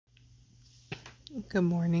Good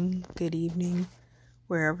morning, good evening,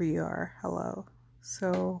 wherever you are. Hello.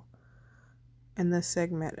 So, in this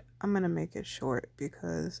segment, I'm going to make it short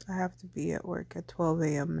because I have to be at work at 12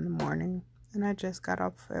 a.m. in the morning, and I just got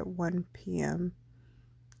off at 1 p.m.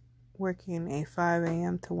 working a 5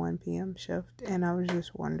 a.m. to 1 p.m. shift, and I was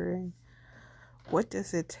just wondering, what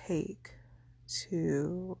does it take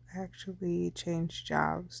to actually change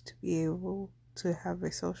jobs to be able to have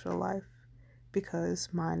a social life? Because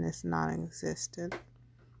mine is non-existent.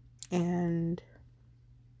 And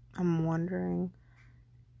I'm wondering,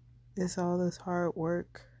 is all this hard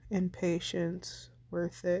work and patience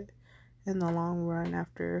worth it in the long run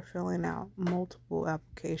after filling out multiple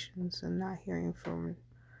applications and not hearing from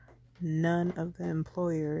none of the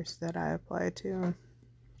employers that I applied to?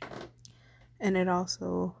 And it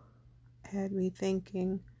also had me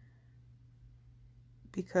thinking,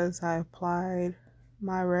 because I applied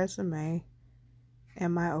my resume,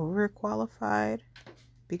 am I overqualified?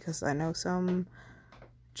 Because I know some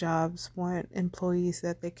jobs want employees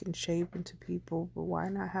that they can shape into people, but why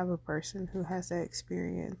not have a person who has that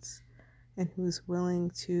experience and who's willing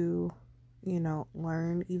to,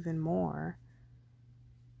 learn even more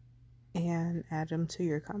and add them to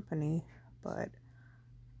your company? But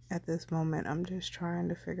at this moment, I'm just trying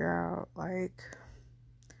to figure out,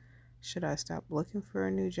 should I stop looking for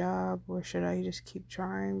a new job or should I just keep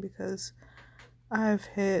trying? Because I've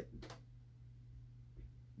hit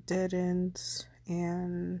dead ends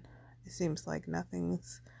and it seems like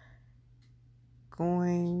nothing's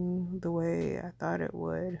going the way I thought it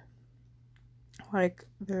would.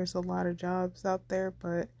 There's a lot of jobs out there,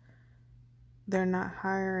 but they're not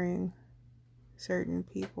hiring certain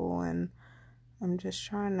people, and I'm just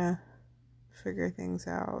trying to figure things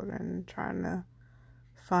out and trying to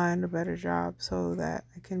find a better job so that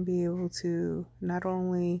I can be able to not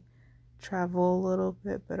only travel a little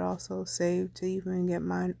bit, but also save to even get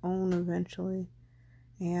my own eventually.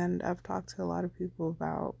 And I've talked to a lot of people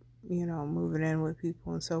about, moving in with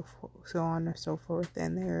people and so on and so forth.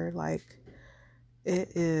 And they're like,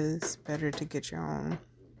 it is better to get your own.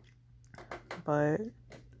 But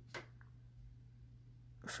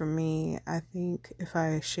for me, I think if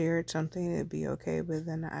I shared something, it'd be okay. But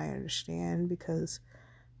then I understand, because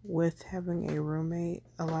with having a roommate,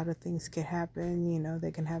 a lot of things can happen.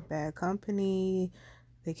 They can have bad company.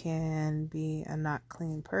 They can be a not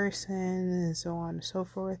clean person and so on and so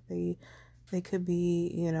forth. They could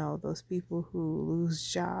be, those people who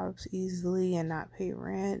lose jobs easily and not pay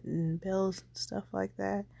rent and bills and stuff like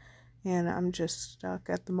that. And I'm just stuck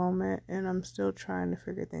at the moment, and I'm still trying to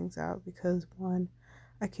figure things out because, one,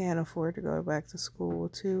 I can't afford to go back to school.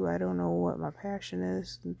 Two, I don't know what my passion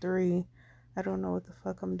is. And three, I don't know what the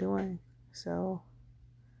fuck I'm doing. So,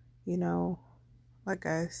 like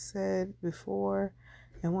I said before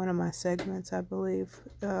in one of my segments, I believe,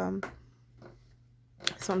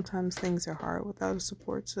 sometimes things are hard without a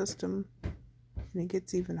support system, and it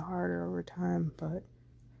gets even harder over time. But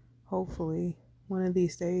hopefully one of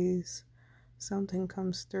these days something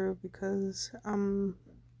comes through, because I'm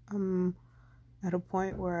at a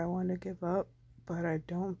point where I want to give up, but I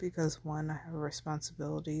don't, because one, I have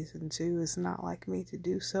responsibilities, and two, it's not like me to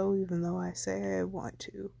do so, even though I say I want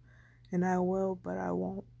to, and I will, but I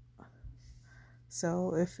won't.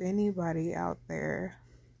 So if anybody out there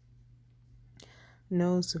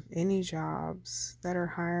knows of any jobs that are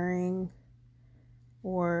hiring,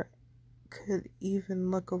 or could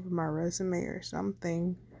even look over my resume or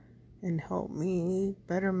something and help me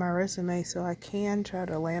better my resume so I can try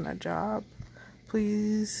to land a job,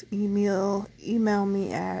 please email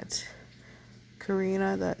me at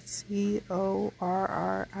Corrina, that's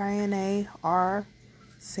CORRINAR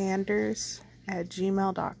Sanders at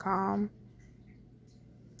gmail.com.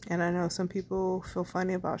 And I know some people feel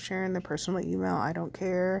funny about sharing their personal email. I don't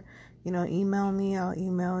care. Email me. I'll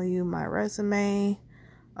email you my resume.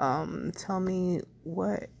 Tell me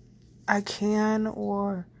what I can,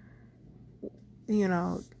 or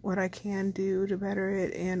what I can do to better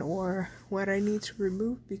it, and or what I need to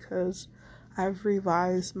remove, because I've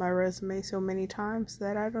revised my resume so many times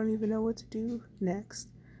that I don't even know what to do next.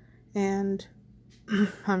 And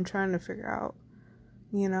I'm trying to figure out,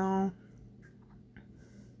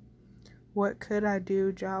 what could I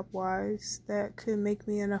do job-wise that could make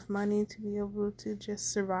me enough money to be able to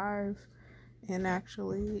just survive and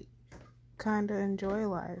actually kind of enjoy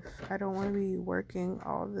life. I don't want to be working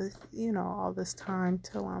all this time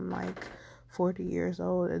till I'm like 40 years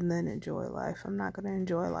old and then enjoy life. I'm not going to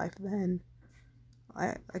enjoy life then.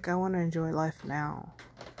 I want to enjoy life now.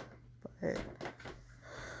 But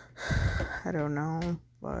I don't know.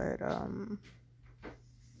 But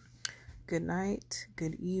good night,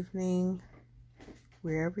 good evening,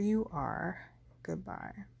 wherever you are.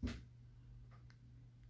 Goodbye.